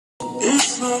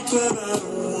not that I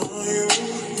don't want you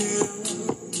here.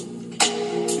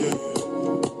 Yeah.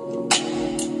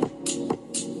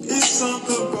 It's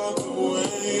something about the way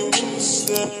you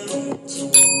stare into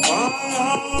my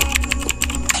eyes.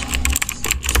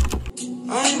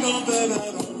 I know that I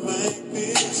don't make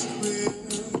this clear.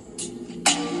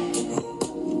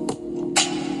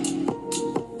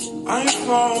 I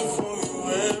fall for you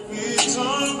every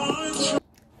time I try.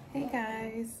 Hey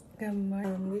guys, good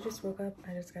morning. We just woke up.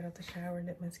 I just got out the shower,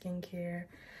 did my skincare.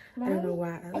 I don't know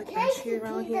why I look ashy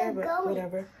around here, but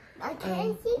whatever. I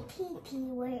can't see pee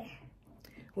where.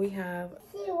 We have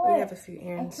a few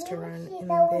errands to run, and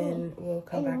then we'll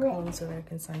come back home so that I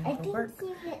can sign up for work.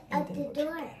 At the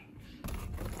door.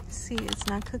 See, it's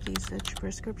not cookies, it's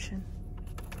prescription.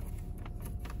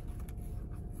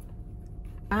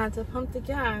 I had to pump the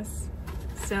gas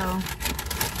so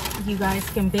you guys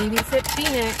can babysit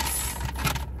Phoenix.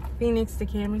 Phoenix, the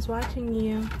camera's watching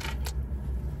you.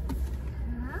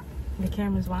 Huh? The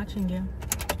camera's watching you.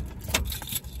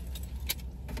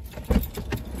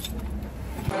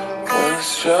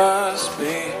 It's just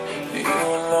me, you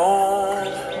alone,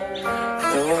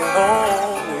 never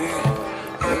lonely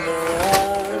in the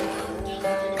room,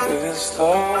 living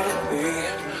slowly,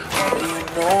 oh you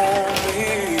know me,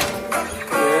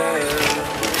 yeah,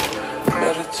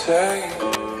 meditate,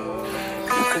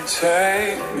 you can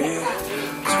take me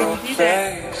to a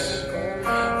place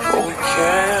where we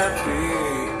can't be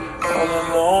all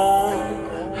alone,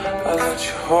 I let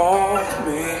you hold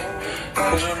me,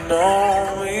 'cause you know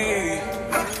me.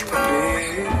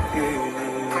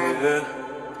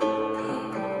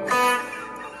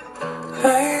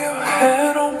 Lay your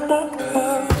head on my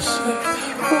pillow, say,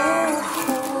 ooh.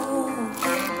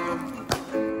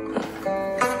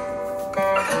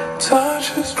 Touch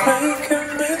is making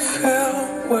me feel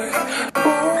way,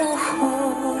 ooh.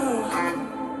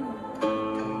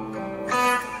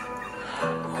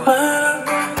 When I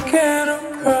get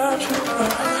around you,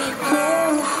 I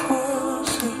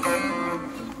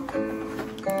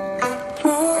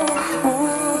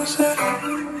lose it,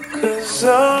 'cause I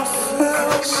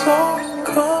feel so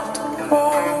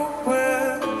comfortable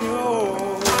with you.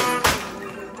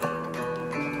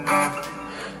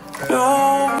 You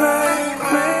make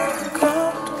me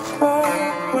comfortable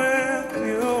with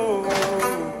you.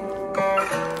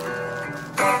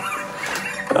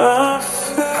 I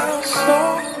feel so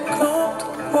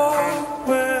comfortable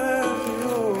with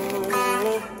you.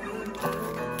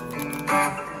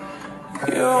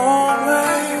 You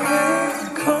make me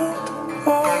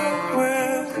comfortable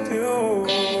with you.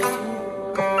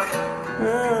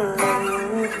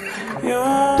 You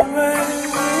make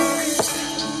me.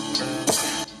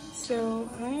 So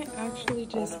I actually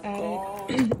just added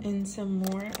in some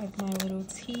more of my little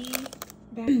tea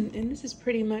bag. And this is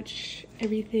pretty much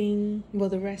everything, well,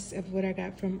 the rest of what I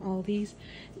got from Aldi's.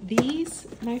 These,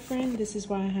 my friend, this is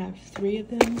why I have 3 of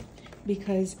them,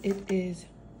 because it is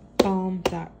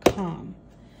balm.com.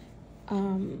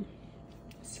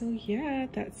 So yeah,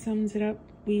 that sums it up.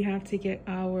 We have to get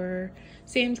our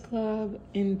Sam's Club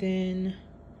and then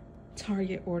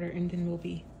Target order, and then we'll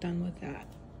be done with that.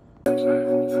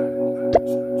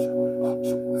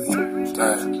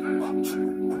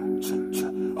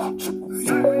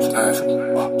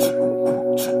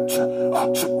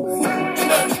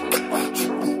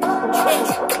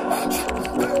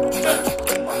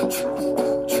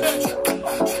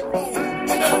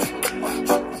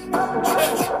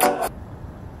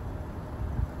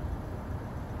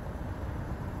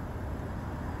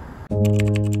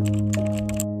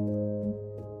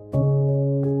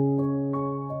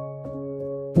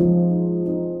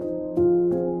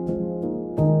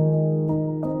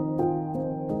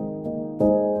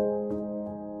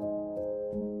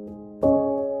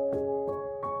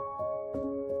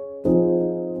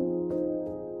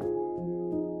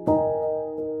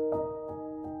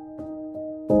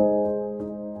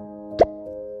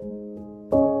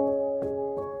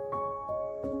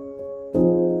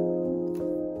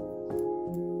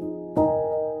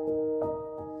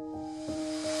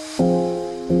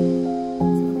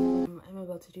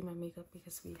 To do my makeup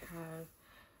because we have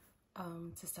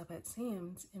to stop at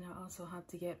Sam's, and I also have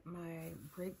to get my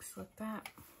brakes looked at.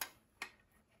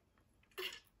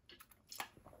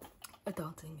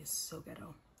 Adulting is so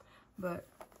ghetto, but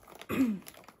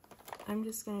I'm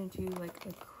just gonna do like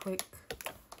a quick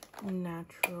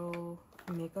natural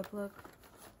makeup look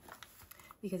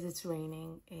because it's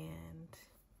raining and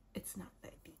it's not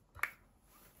that deep,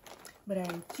 but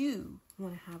I do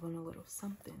want to have on a little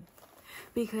something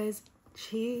because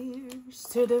cheers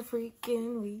to the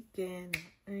freaking weekend.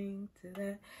 Drink to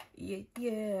that. Yeah,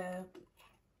 yeah.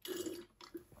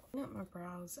 Up my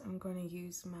brows, I'm going to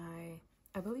use my,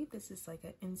 I believe this is like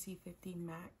an NC50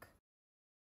 MAC.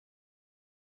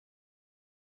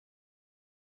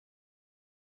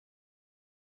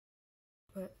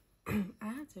 But I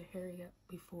had to hurry up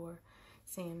before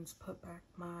Sam's put back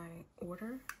my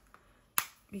order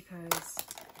because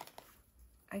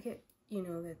I get, you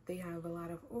know, that they have a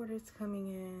lot of orders coming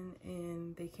in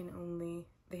and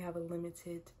they have a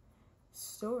limited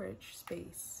storage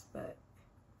space. But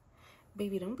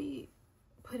baby, don't be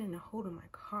putting a hold on my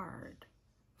card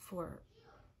for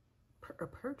a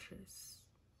purchase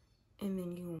and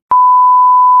then you.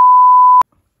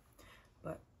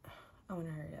 But I want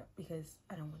to hurry up because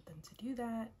I don't want them to do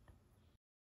that.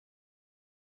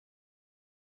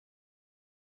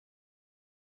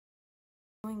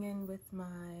 Going in with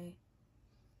my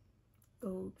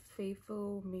Old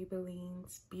Faithful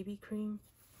Maybelline's BB cream.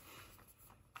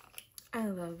 I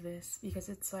love this because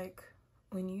it's like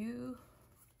when you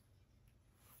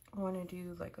want to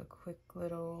do like a quick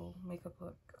little makeup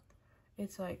look,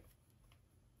 it's like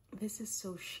this is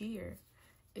so sheer.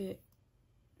 It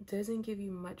doesn't give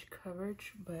you much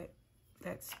coverage, but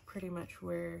that's pretty much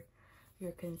where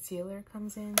your concealer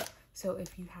comes in. So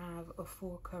if you have a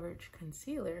full coverage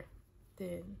concealer,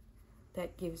 then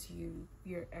that gives you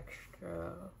your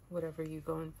extra whatever you're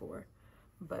going for.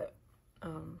 But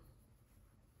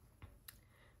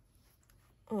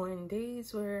on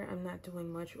days where I'm not doing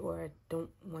much or I don't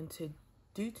want to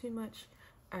do too much,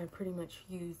 I pretty much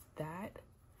use that.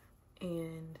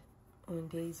 And on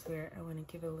days where I want to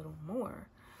give it a little more,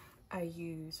 I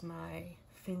use my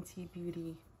Fenty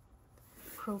Beauty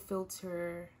Pro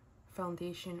Filter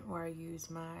foundation, or I use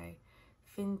my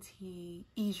Fenty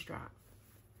Eavesdrop.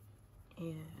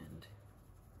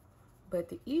 But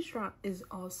the Eavesdrop is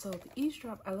also,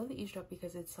 I love the Eavesdrop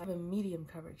because it's like a medium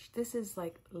coverage. This is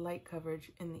like light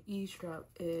coverage and the Eavesdrop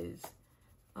is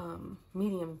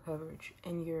medium coverage,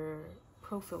 and your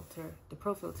Pro Filter, the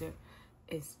Pro Filter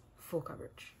is full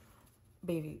coverage.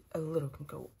 Baby, a little can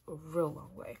go a real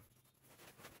long way.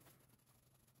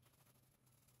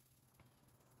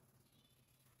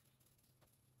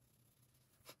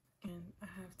 And I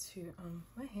have to,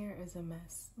 my hair is a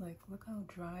mess. Like, look how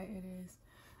dry it is.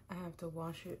 I have to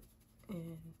wash it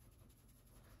and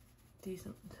do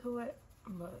something to it.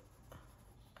 But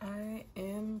I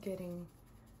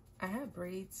have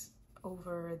braids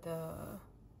over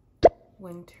the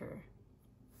winter,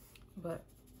 but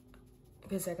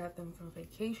because I got them from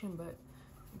vacation. But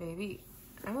baby,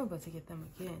 I'm about to get them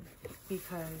again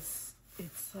because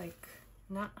it's like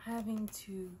not having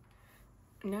to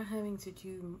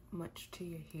do much to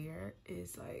your hair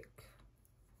is like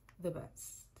the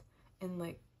best. And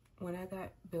like when I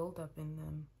got buildup in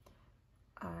them,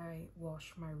 I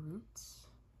washed my roots,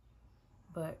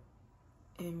 but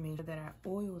it made sure that I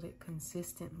oiled it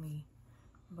consistently.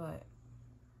 But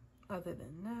other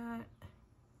than that,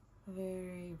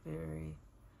 very, very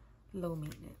low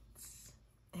maintenance.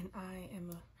 And I am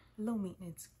a low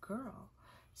maintenance girl.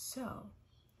 So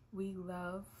we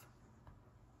love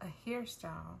a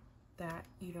hairstyle that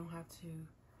you don't have to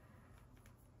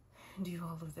do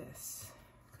all of this,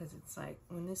 because it's like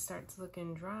when this starts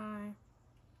looking dry,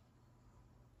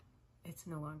 it's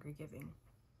no longer giving.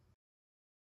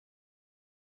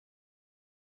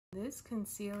 This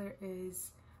concealer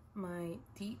is my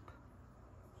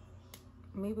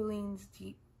Maybelline's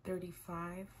Deep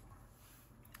 35,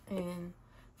 and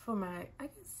for my, I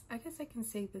guess I can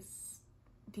say this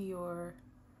Dior,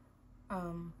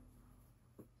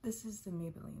 this is the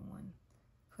Maybelline one.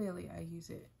 Clearly I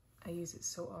use it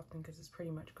so often because it's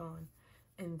pretty much gone.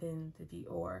 And then the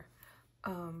Dior,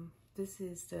 this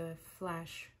is the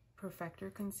Flash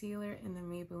Perfector concealer, and the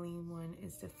Maybelline one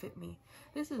is the Fit Me.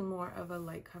 This is more of a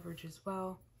light coverage as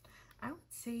well. I would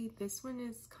say this one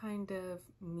is kind of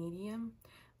medium,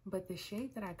 but the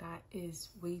shade that I got is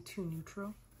way too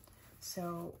neutral.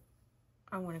 So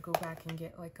I want to go back and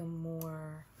get like a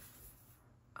more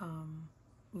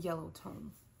yellow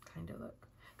tone kind of look,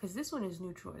 because this one is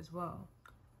neutral as well,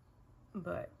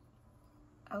 but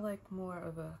I like more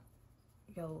of a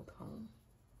yellow tone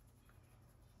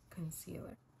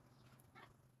concealer.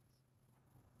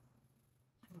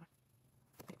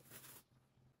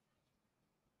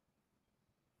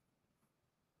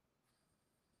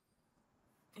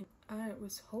 And I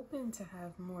was hoping to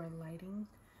have more lighting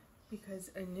because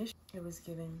initially it was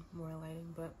given more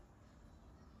lighting, but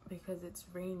because it's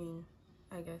raining,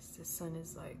 I guess the sun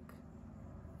is like,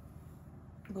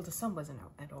 well, the sun wasn't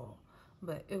out at all,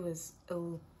 but it was a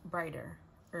little brighter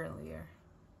earlier.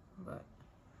 But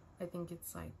I think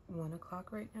it's like 1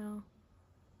 o'clock right now.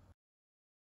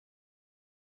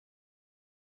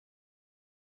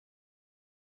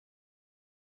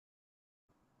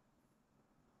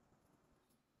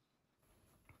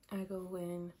 I go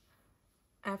in,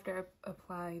 after I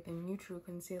apply the neutral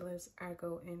concealers, I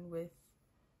go in with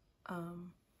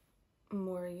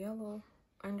more yellow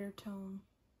undertone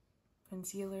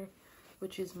concealer,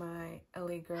 which is my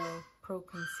LA Girl Pro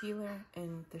Concealer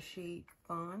in the shade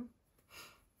Fawn.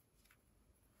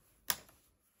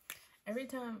 Every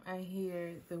time I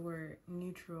hear the word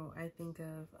neutral, I think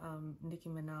of Nicki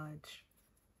Minaj.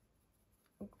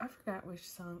 I forgot which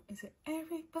song. Is it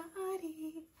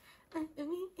Everybody?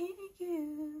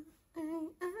 You.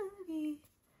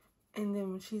 And then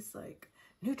when she's like,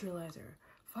 neutralizer,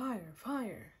 fire,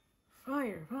 fire,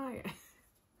 fire, fire.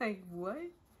 Like, what?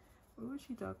 What was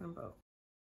she talking about?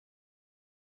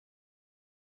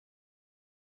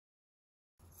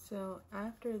 So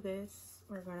after this,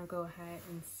 we're gonna go ahead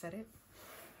and set it.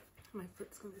 My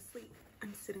foot's going to sleep.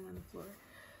 I'm sitting on the floor.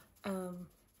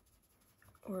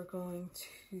 We're going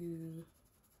to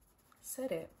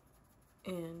set it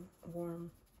and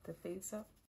warm the face up.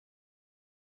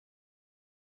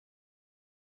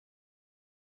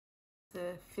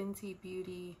 The Fenty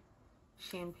Beauty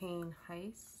Champagne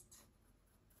Heist.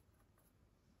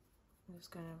 I'm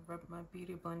just gonna rub my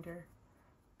beauty blender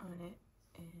on it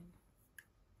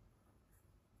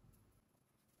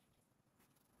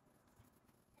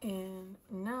and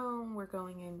now we're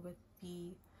going in with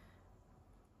the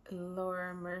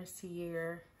Laura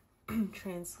Mercier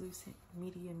Translucent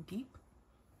Medium Deep.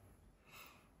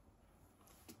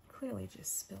 Clearly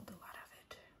just spilled a lot of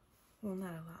it. Well,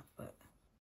 not a lot, but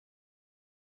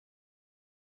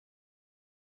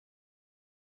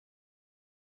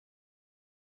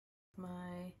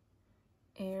my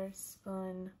air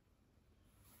spun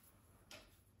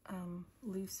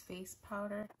loose face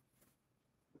powder.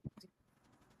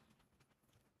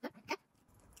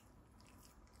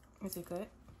 Is it good?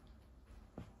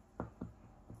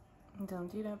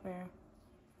 Don't do that, Bear.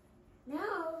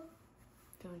 No.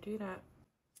 Don't do that.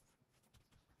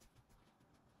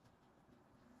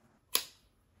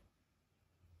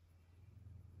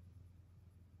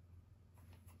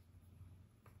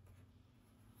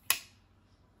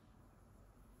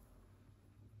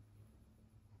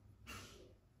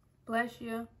 Bless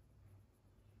you.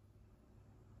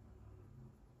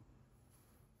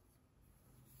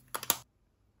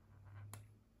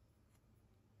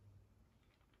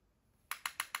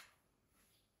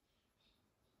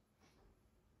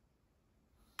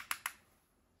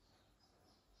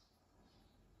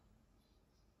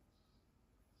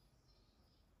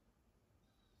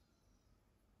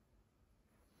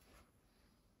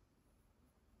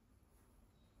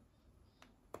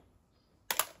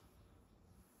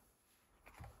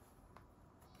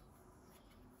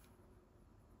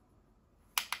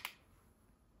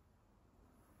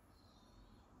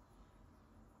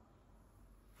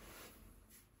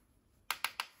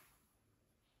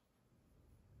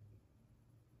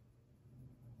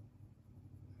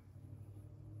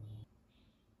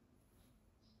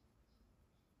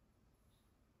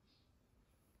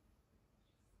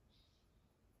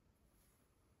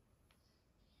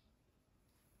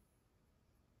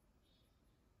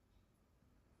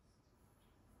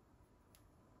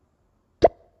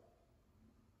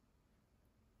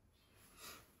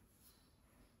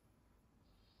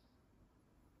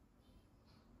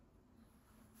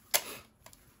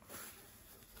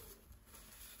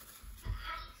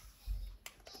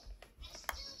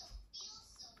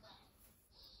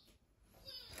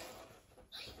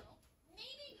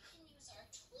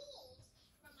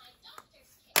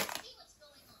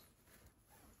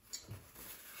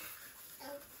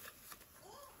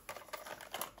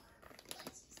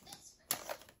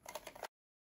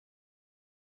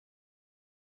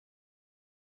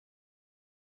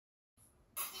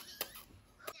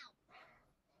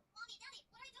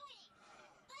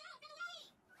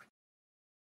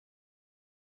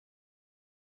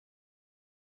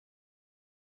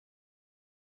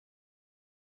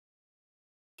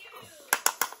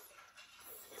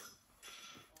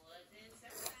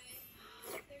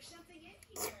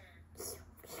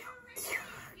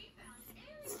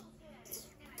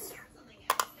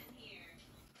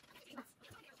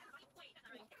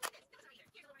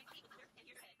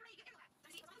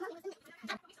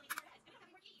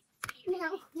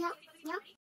 No.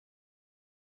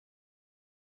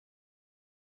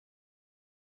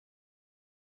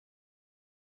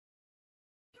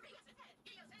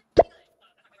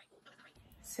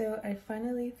 So I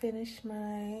finally finished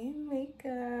my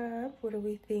makeup. What do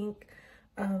we think?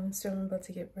 So I'm about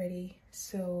to get ready.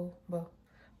 So, well,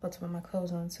 about to put my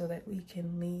clothes on so that we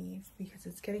can leave because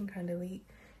it's getting kind of late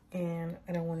and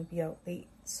I don't want to be out late.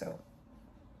 So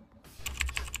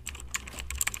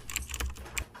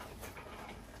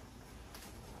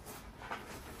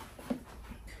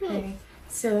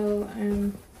So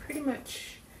I'm pretty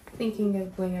much thinking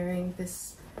of wearing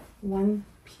this one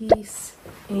piece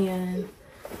and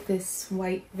this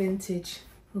white vintage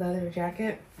leather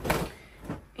jacket.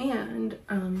 And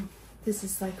this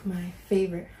is like my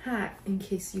favorite hat in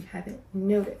case you haven't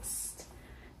noticed.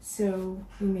 So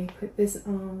we may put this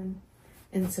on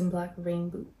and some black rain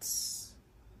boots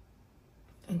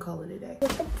and call it a day.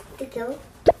 You know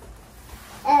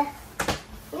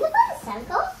what a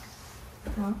circle?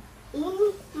 Huh?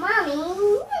 Mommy,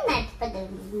 you not put the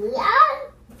boot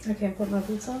on. I can't put my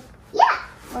boots on? Yeah.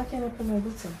 Why can't I put my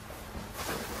boots on?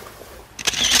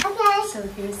 Okay. So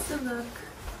here's the look.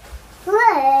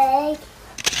 Look.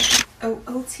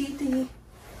 OOTD.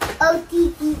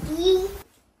 OOTD.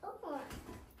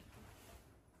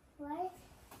 What?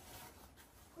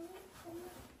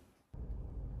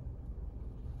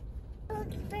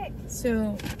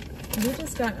 So we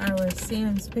just got our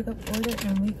Sam's pickup order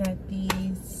and we got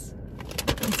these.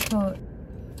 It's called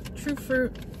True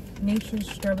Fruit Nature's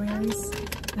Strawberries.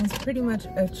 And it's pretty much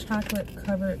a chocolate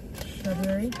covered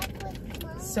strawberry.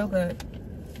 So good.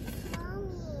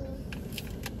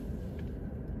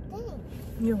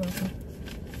 You're welcome.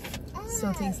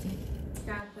 So tasty.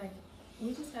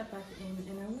 We just got back in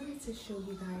and I wanted to show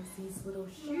you guys these little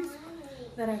shoes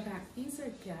that I got. These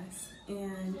are Guess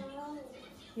and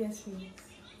yes, please.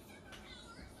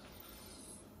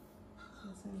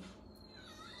 Listen,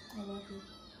 I love you.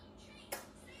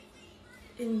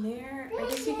 In there, I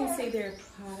guess you can say they're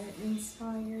Prada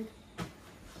inspired,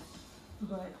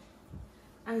 but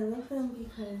I love them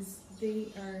because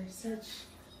they are such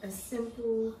a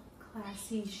simple,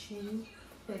 classy shoe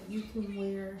that you can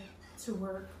wear to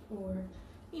work, or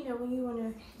you know, when you want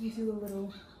to do a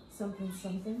little something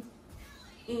something.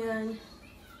 And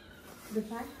the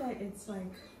fact that it's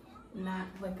like not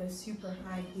like a super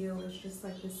high heel, it's just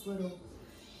like this little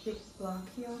thick block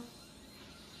heel.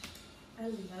 I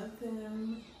love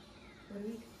them. What do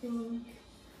you think?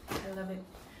 I love it.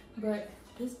 But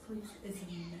this place is a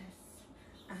mess.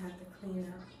 I have to clean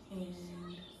up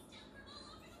and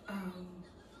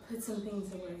put some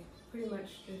things away. Pretty much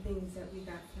the things that we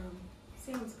got from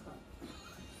Sam's Club.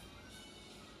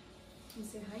 You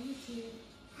say hi, YouTube.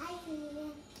 Hi,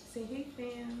 Julia. Say hey,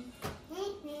 fam. Hey,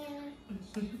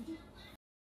 fam.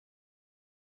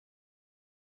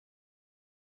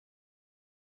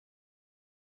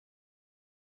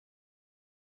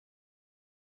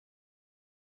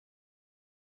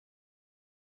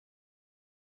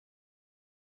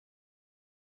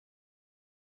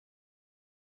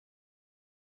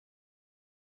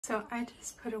 So I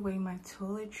just put away my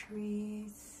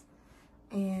toiletries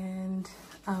and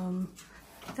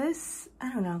this,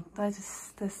 I don't know,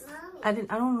 I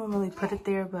don't normally put it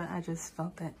there, but I just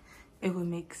felt that it would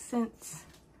make sense.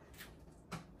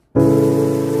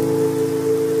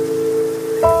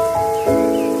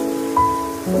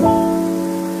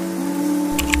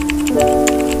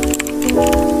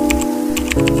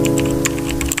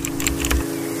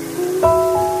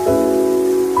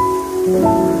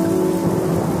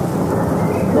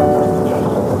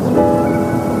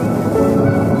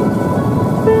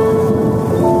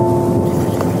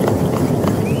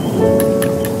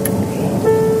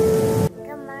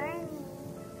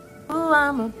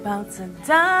 I'm about to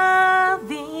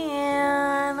dive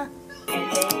in.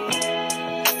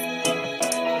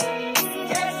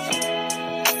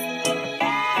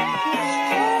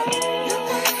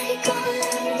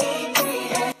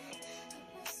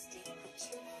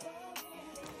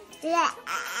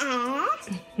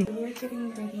 We're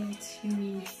getting ready to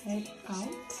head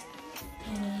out,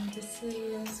 and this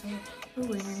is what we're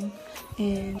wearing.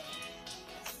 And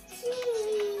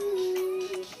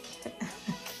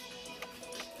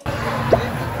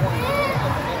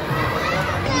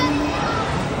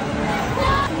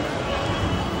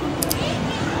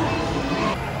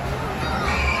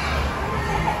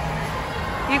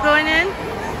you going in?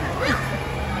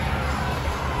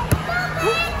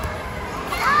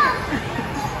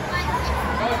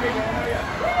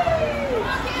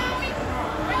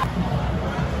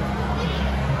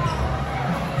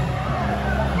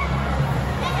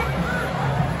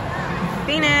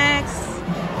 Phoenix.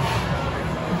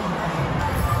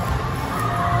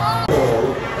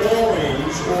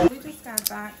 We just got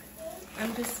back.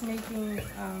 I'm just making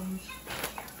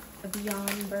a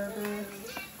Beyond Burger.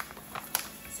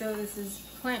 So this is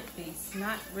plant-based,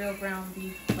 not real ground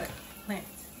beef, but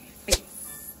plant-based.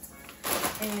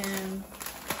 And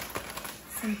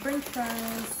some french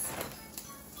fries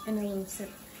and a little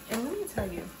sip. And let me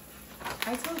tell you,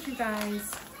 I told you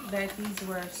guys that these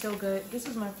were so good. This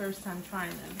was my first time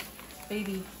trying them.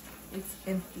 Baby, it's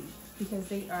empty because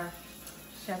they are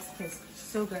chef's kiss.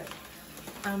 So good.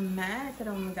 I'm mad that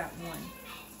I only got one.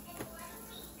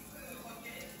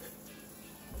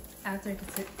 After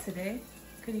today,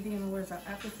 couldn't even get my words out.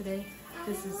 After today,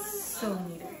 this is so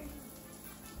needed.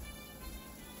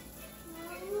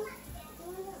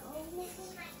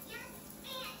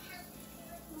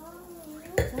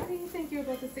 Why do you think you're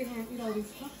about to sit here and eat all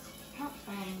these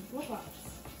lip gloss?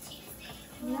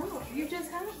 No, you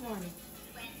just had one.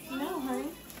 No, honey.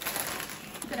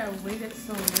 That I waited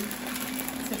so long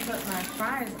to put my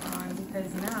fries on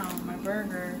because now my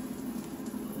burger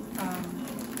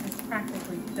is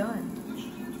practically done.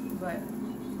 But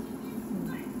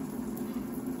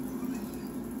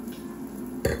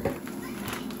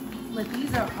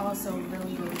these are also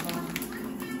really, really long.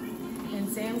 And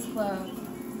Sam's Club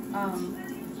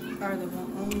are the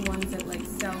only ones that like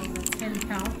sell the 10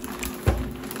 count.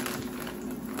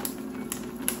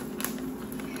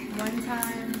 One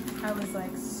time I was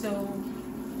like so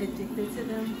addicted to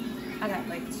them, I got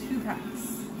like 2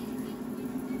 packs.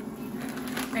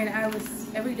 And I was,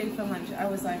 every day for lunch, I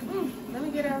was like, let me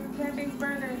get a plant-based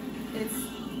burger. It's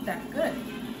that good.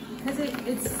 Because it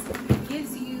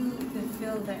gives you the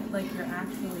feel that like you're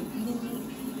actually eating meat,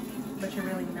 but you're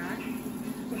really not.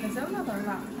 Because I'm not gonna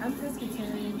lie, I'm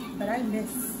pescatarian, but I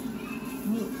miss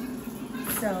meat.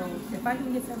 So if I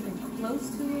can get something close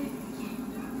to it,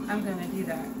 I'm gonna do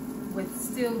that. With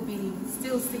still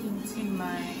sticking to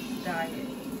my diet.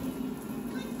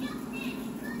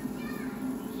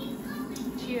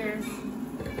 Cheers.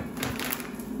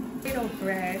 Potato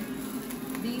bread,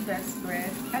 the best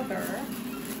bread ever.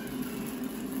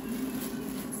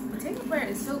 Potato bread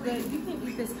is so good. You can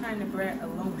eat this kind of bread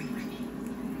alone.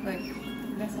 Like,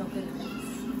 that's how good it is.